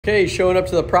Okay, showing up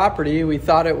to the property, we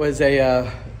thought it was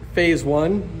a phase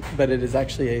 1, but it is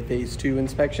actually a phase 2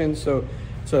 inspection. So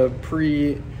it's a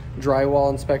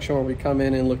pre-drywall inspection where we come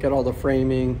in and look at all the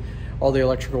framing, all the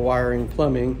electrical wiring,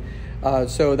 plumbing.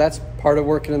 So that's part of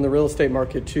working in the real estate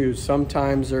market too.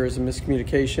 Sometimes there is a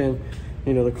miscommunication.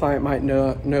 You know, the client might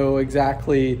know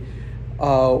exactly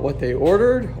what they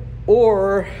ordered,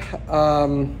 or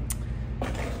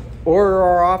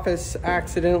our office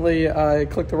accidentally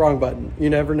clicked the wrong button.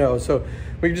 You never know. So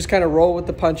we just kind of roll with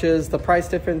the punches. The price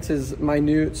difference is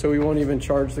minute, so we won't even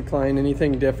charge the client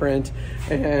anything different,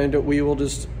 and we will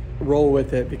just roll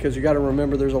with it, because you got to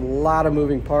remember there's a lot of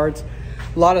moving parts,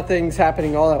 a lot of things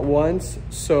happening all at once.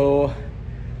 So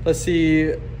let's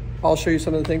see, I'll show you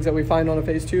some of the things that we find on a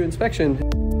phase 2 inspection.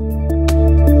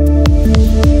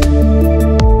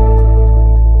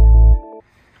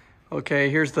 Okay,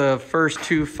 here's the first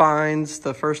 2 finds.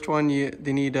 The first one,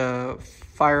 they need to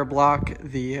fire block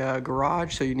the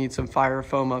garage, so you need some fire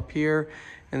foam up here.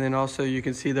 And then also you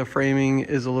can see the framing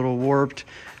is a little warped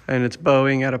and it's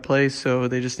bowing out of place, so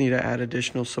they just need to add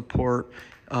additional support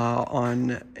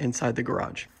on inside the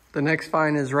garage. The next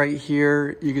find is right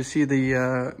here. You can see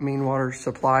the main water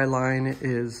supply line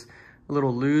is a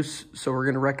little loose, so we're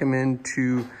gonna recommend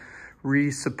to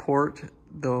re-support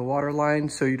the water line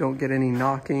so you don't get any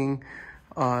knocking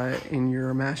in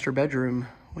your master bedroom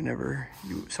whenever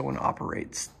someone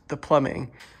operates the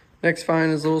plumbing. Next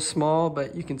find is a little small,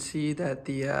 but you can see that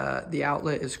the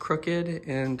outlet is crooked,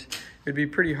 and it'd be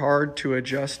pretty hard to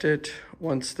adjust it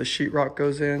once the sheetrock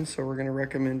goes in. So we're gonna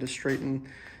recommend to straighten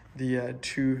the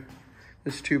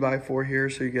this 2x4 here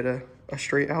so you get a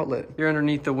straight outlet. Here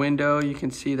underneath the window, you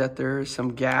can see that there are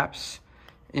some gaps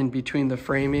in between the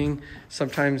framing.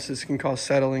 Sometimes this can cause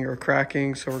settling or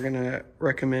cracking, so we're gonna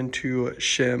recommend to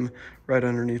shim right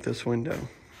underneath this window.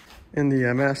 In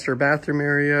the master bathroom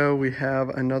area, we have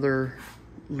another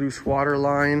loose water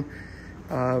line.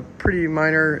 Pretty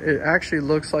minor. It actually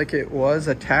looks like it was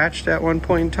attached at one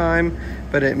point in time,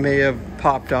 but it may have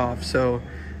popped off, so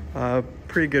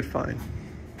pretty good find.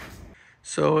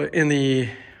 So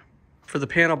for the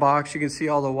panel box, you can see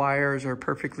all the wires are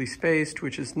perfectly spaced,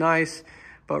 which is nice.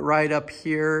 But right up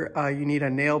here, you need a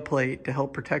nail plate to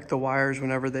help protect the wires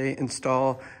whenever they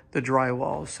install the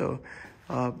drywall. So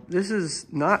this is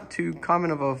not too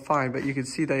common of a find, but you can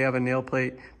see they have a nail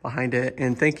plate behind it.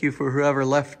 And thank you for whoever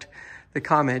left the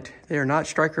comment. They are not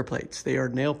striker plates. They are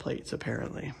nail plates,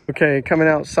 apparently. Okay, coming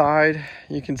outside,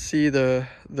 you can see the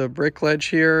brick ledge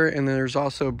here, and then there's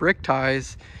also brick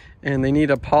ties, and they need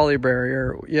a poly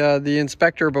barrier. Yeah, the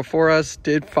inspector before us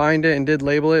did find it and did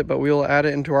label it, but we'll add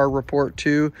it into our report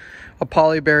too. A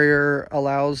poly barrier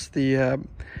allows the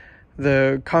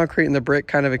concrete and the brick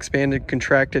kind of expand and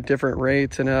contract at different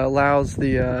rates, and it allows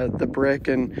the brick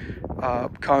and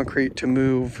concrete to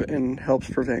move and helps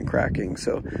prevent cracking.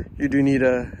 So you do need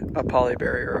a poly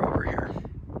barrier over here.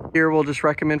 Here we'll just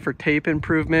recommend for tape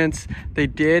improvements. They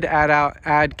did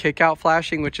add kick-out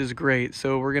flashing, which is great.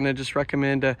 So we're gonna just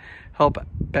recommend to help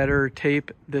better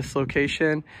tape this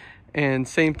location. And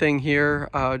same thing here,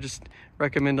 just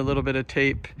recommend a little bit of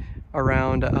tape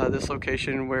around this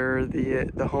location where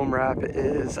the home wrap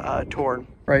is torn.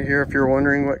 Right here, if you're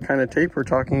wondering what kind of tape we're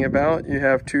talking about, you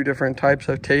have 2 different types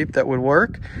of tape that would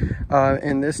work.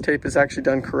 And this tape is actually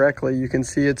done correctly. You can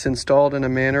see it's installed in a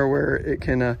manner where it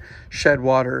can shed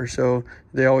water. So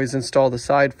they always install the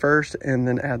side first and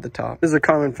then add the top. This is a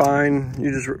common find.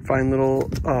 You just find little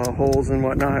holes and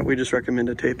whatnot. We just recommend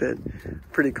to tape it.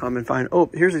 Pretty common find. Oh,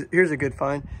 here's a good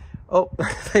find. Oh,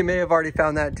 they may have already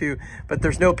found that too, but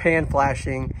there's no pan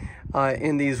flashing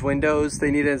in these windows.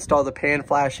 They need to install the pan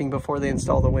flashing before they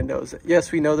install the windows.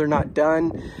 Yes, we know they're not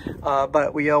done,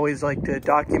 but we always like to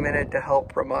document it to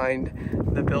help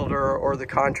remind the builder or the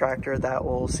contractor that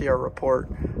will see our report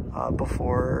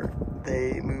before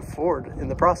they move forward in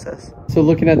the process. So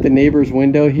looking at the neighbor's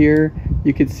window here,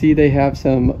 you can see they have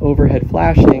some overhead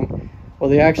flashing. Well,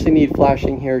 they actually need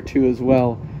flashing here too as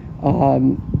well.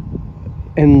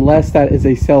 Unless that is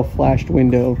a self-flashed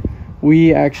window.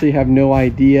 We actually have no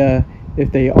idea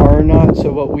if they are or not.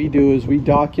 So what we do is we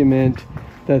document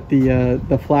that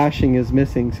the flashing is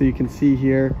missing. So you can see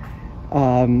here,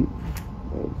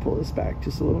 pull this back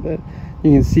just a little bit.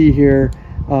 You can see here,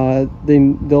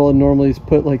 they'll normally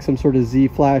put like some sort of Z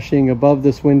flashing above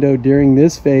this window during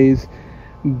this phase,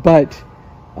 but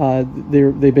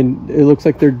it looks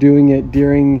like they're doing it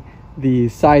during the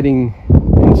siding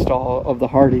install of the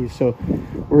Hardys. So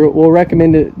we'll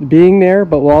recommend it being there,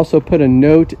 but we'll also put a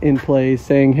note in place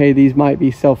saying, hey, these might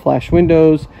be self-flash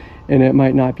windows and it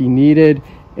might not be needed.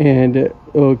 And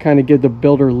it'll kind of give the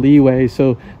builder leeway,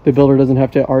 so the builder doesn't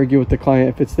have to argue with the client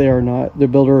if it's there or not. The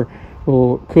builder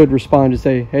could respond to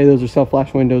say, hey, those are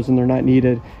self-flash windows and they're not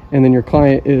needed, and then your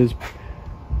client is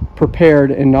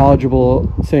prepared and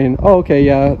knowledgeable, saying, oh, okay,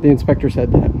 yeah, the inspector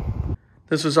said that.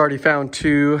 This was already found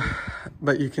too,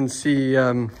 but you can see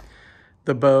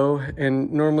the bow,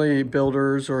 and normally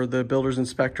builders or the builder's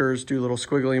inspectors do little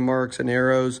squiggly marks and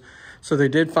arrows. So they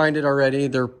did find it already.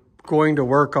 They're going to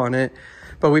work on it,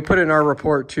 but we put it in our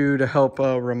report too to help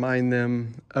remind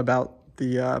them about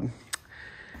the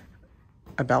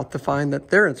find that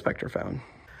their inspector found.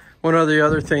 One of the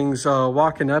other things,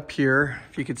 walking up here,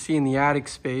 if you could see in the attic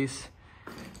space,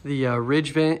 the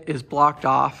ridge vent is blocked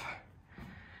off,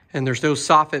 and there's no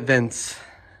soffit vents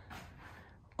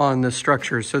on the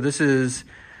structure. So this is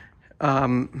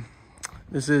a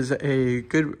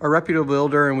reputable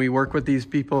builder, and we work with these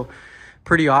people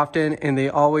pretty often, and they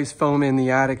always foam in the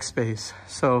attic space.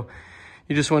 So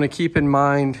you just want to keep in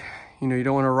mind, you know, you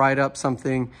don't want to write up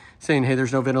something saying, hey,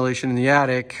 there's no ventilation in the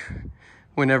attic,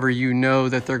 whenever you know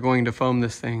that they're going to foam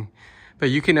this thing.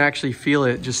 But you can actually feel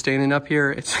it just standing up here.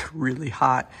 It's really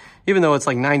hot, even though it's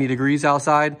like 90 degrees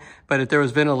outside. But if there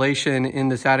was ventilation in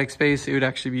this attic space, it would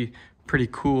actually be pretty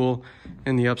cool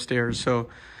in the upstairs. So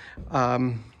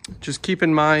just keep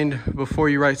in mind before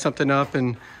you write something up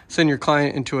and send your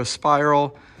client into a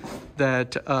spiral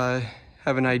that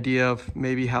have an idea of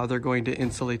maybe how they're going to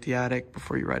insulate the attic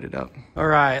before you write it up. All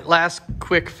right, last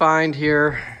quick find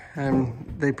here.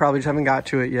 They probably just haven't got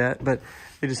to it yet, but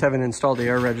they just haven't installed the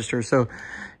air register. So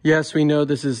yes, we know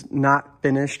this is not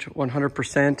finished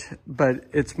 100%, but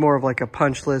it's more of like a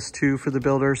punch list too for the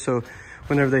builder. So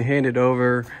whenever they hand it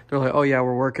over, they're like, oh yeah,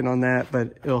 we're working on that,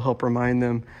 but it'll help remind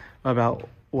them about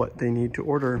what they need to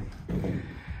order.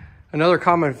 Another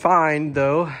common find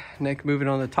though, Nick, moving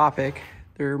on the topic,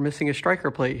 they're missing a striker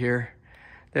plate here.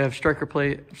 They have striker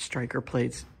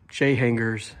plates, J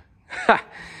hangers.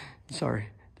 Sorry.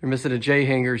 They're missing a J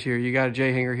hangers here. You got a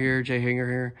J hanger here, J hanger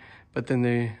here, but then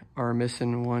they are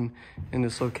missing one in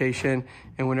this location.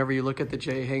 And whenever you look at the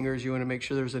J hangers, you want to make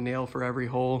sure there's a nail for every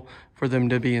hole for them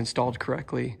to be installed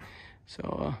correctly.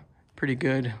 So pretty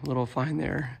good little find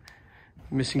there.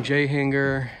 Missing J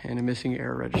hanger and a missing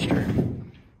air register.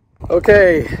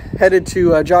 Okay, headed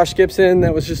to Josh Gibson.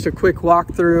 That was just a quick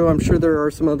walkthrough. I'm sure there are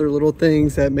some other little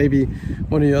things that maybe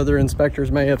one of the other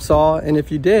inspectors may have saw. And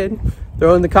if you did,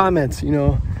 throw in the comments, you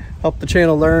know, help the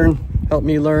channel learn, help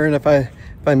me learn if I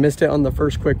missed it on the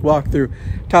first quick walkthrough.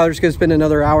 Tyler's gonna spend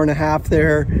another hour and a half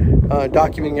there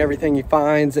documenting everything he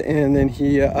finds, and then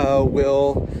he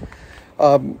will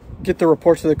get the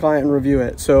report to the client and review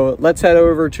it. So let's head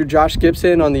over to Josh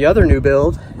Gibson on the other new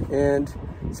build and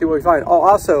see what we find. Oh,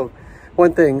 also,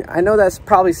 one thing, I know that's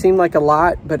probably seemed like a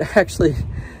lot, but actually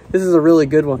this is a really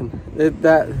good one.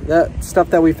 That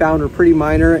stuff that we found are pretty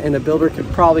minor, and a builder could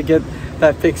probably get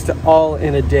that fixed all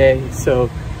in a day. So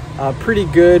pretty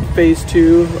good phase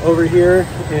 2 over here,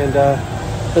 and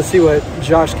let's see what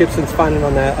Josh Gibson's finding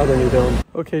on that other new build.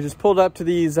 Okay, just pulled up to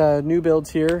these new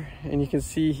builds here, and you can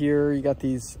see here you got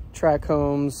these track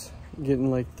homes,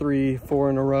 getting like 3-4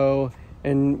 in a row,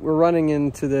 and we're running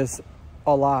into this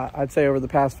a lot. I'd say over the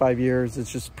past 5 years,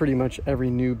 it's just pretty much every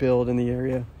new build in the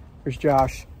area. There's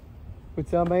Josh.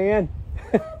 What's up, man?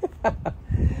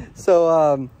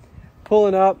 So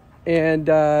pulling up, and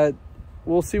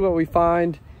we'll see what we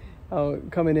find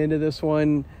coming into this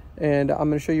one. And I'm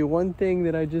going to show you one thing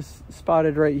that I just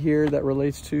spotted right here that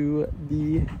relates to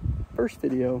the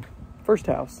first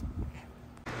house.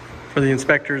 For the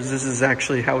inspectors, this is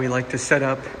actually how we like to set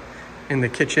up in the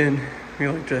kitchen. We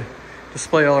like to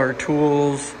display all our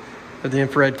tools with the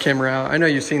infrared camera out. I know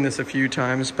you've seen this a few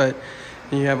times, but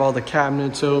you have all the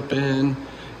cabinets open,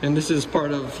 and this is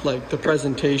part of like the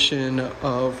presentation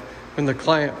of when the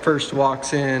client first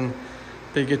walks in.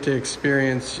 They get to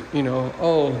experience, you know,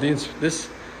 oh, this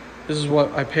is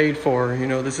what I paid for, you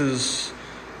know, this is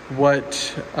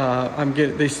what I'm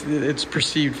getting, it's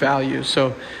perceived value.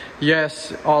 So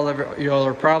yes, y'all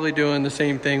are probably doing the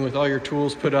same thing with all your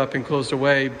tools put up and closed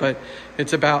away, but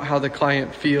it's about how the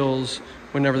client feels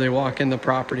whenever they walk in the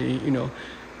property. You know,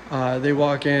 they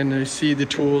walk in, they see the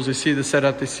tools, they see the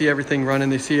setup, they see everything running,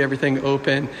 they see everything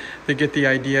open. They get the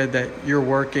idea that you're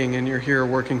working and you're here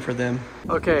working for them.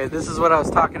 Okay, this is what I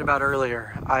was talking about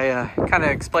earlier. I kind of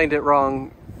explained it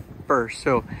wrong first.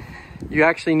 So you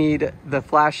actually need the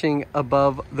flashing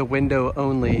above the window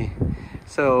only.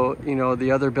 So, you know,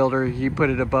 the other builder, he put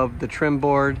it above the trim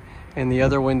board, and the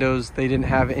other windows, they didn't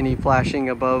have any flashing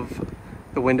above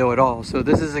the window at all. So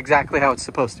this is exactly how it's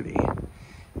supposed to be.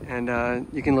 And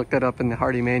you can look that up in the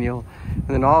Hardy manual. And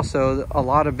And then also a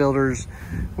lot of builders,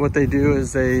 what they do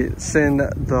is they send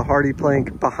the hardy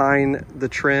plank behind the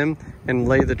trim and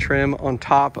lay the trim on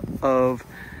top of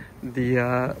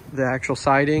the actual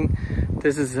siding.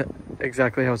 This is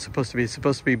exactly how it's supposed to be. It's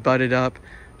supposed to be butted up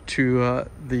to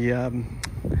the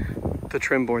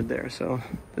trim board there. So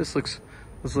this looks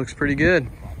pretty good.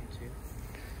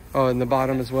 Oh, and the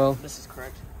bottom as well. This is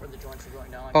correct, where the joints are going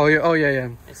down. Oh yeah, oh yeah.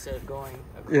 Instead of going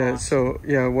across. Yeah, so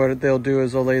yeah, what they'll do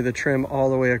is they'll lay the trim all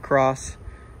the way across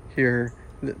here.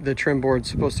 The trim board's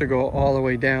supposed to go all the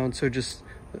way down, so just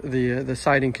the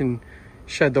siding can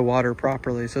shed the water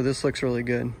properly. So this looks really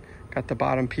good. Got the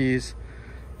bottom piece,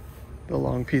 the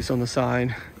long piece on the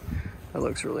side. That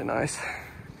looks really nice.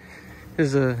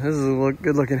 This is a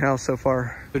good looking house so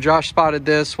far. So Josh spotted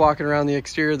this walking around the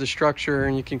exterior of the structure,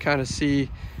 and you can kind of see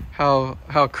how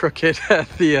crooked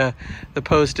the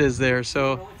post is there.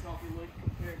 So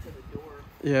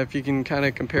yeah, if you can kind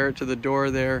of compare it to the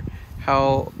door there,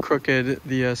 how crooked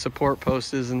the support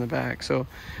post is in the back. So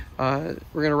we're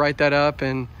gonna write that up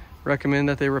and recommend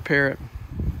that they repair it.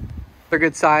 A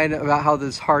good side about how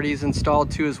this hardy is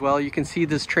installed too as well, you can see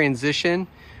this transition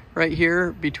right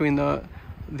here between the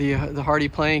hardy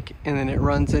plank, and then it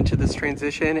runs into this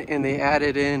transition, and they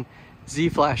added in Z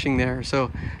flashing there. So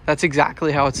that's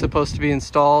exactly how it's supposed to be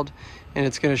installed, and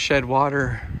it's going to shed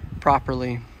water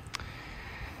properly.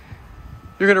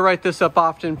 You're going to write this up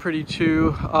often pretty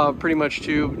much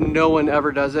too. No one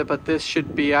ever does it, but this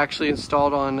should be actually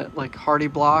installed on like hardy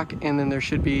block, and then there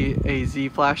should be a Z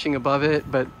flashing above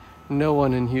it, but no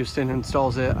one in Houston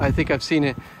installs it. I think I've seen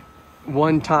it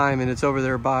one time, and it's over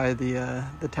there by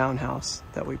the townhouse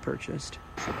that we purchased.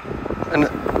 And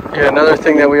yeah, another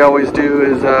thing that we always do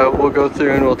is we'll go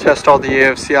through and we'll test all the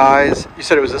AFCIs. You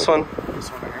said it was this one? This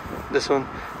one right here. This one?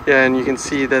 Yeah, and you can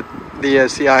see that the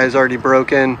AFCI is already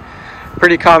broken.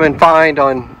 Pretty common find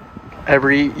on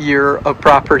every year of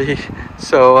property,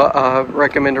 so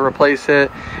recommend to replace it.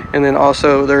 And then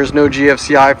also there's no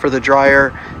GFCI for the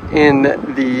dryer in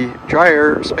the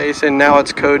dryer space, and now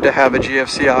it's code to have a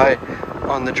GFCI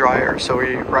on the dryer, so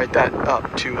we write that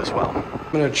up too as well.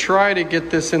 I'm going to try to get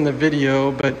this in the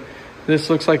video, but this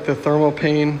looks like the thermal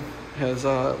pane has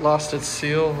lost its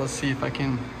seal. Let's see if I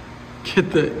can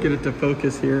get it to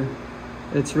focus here.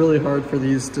 It's really hard for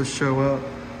these to show up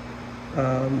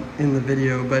in the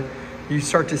video, but you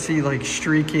start to see like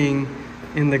streaking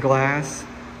in the glass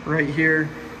right here,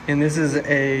 and this is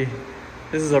a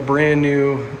brand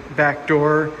new back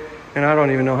door, and I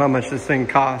don't even know how much this thing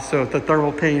costs. So if the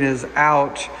thermal pane is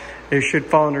out, it should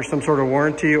fall under some sort of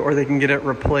warranty, or they can get it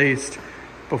replaced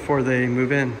before they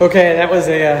move in. Okay, that was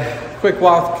a quick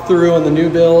walk through on the new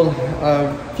build.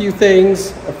 A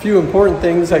few important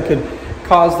things that could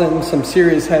cause them some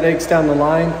serious headaches down the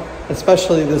line,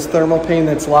 especially this thermal pane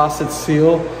that's lost its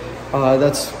seal.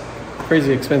 That's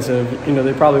crazy expensive. You know,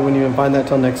 they probably wouldn't even find that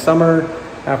till next summer,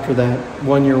 after that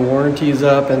 1-year warranty is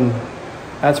up, and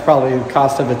that's probably the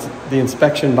cost of the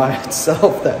inspection by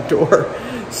itself, that door.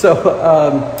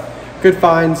 So good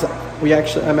finds.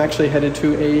 I'm actually headed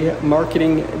to a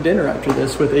marketing dinner after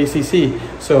this with ACC,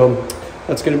 so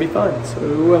that's going to be fun.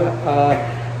 So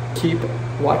keep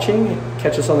watching,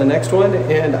 catch us on the next one,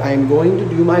 and I'm going to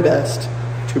do my best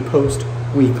to post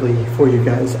weekly for you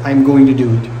guys. I'm going to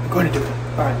do it. All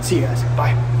right, see you guys.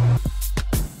 Bye.